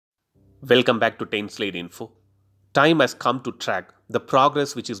Welcome back to 10 Slate Info. Time has come to track the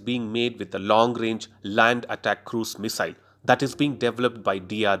progress which is being made with the long-range land attack cruise missile that is being developed by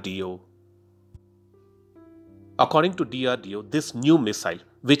DRDO. According to DRDO, this new missile,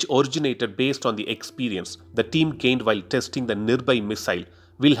 which originated based on the experience the team gained while testing the Nirbhay missile,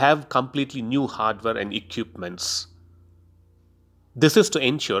 will have completely new hardware and equipments. This is to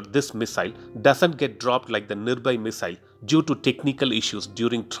ensure this missile doesn't get dropped like the Nirbhay missile due to technical issues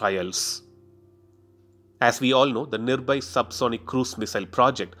during trials. As we all know, the Nirbhay subsonic cruise missile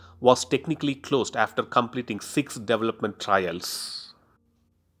project was technically closed after completing 6 development trials.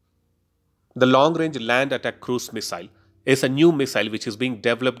 The long-range land attack cruise missile is a new missile which is being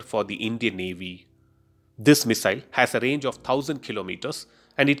developed for the Indian Navy. This missile has a range of 1000 kilometers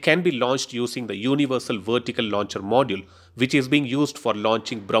and it can be launched using the Universal Vertical Launcher Module, which is being used for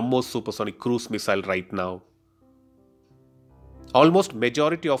launching BrahMos supersonic cruise missile right now. Almost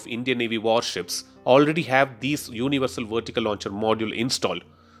majority of Indian Navy warships already have these Universal Vertical Launcher Module installed,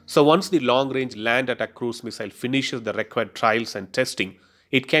 so once the long-range land attack cruise missile finishes the required trials and testing,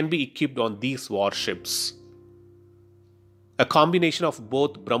 it can be equipped on these warships. A combination of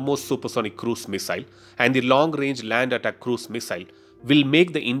both BrahMos supersonic cruise missile and the long-range land attack cruise missile will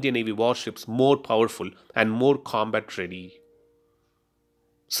make the Indian Navy warships more powerful and more combat ready.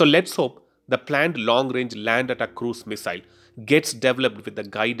 So let's hope the planned long-range land attack cruise missile gets developed with the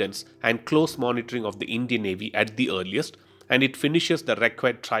guidance and close monitoring of the Indian Navy at the earliest, and it finishes the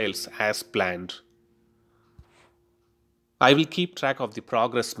required trials as planned. I will keep track of the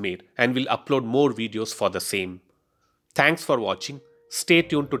progress made and will upload more videos for the same. Thanks for watching. Stay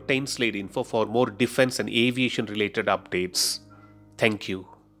tuned to 10 Slate Info for more defense and aviation related updates. Thank you.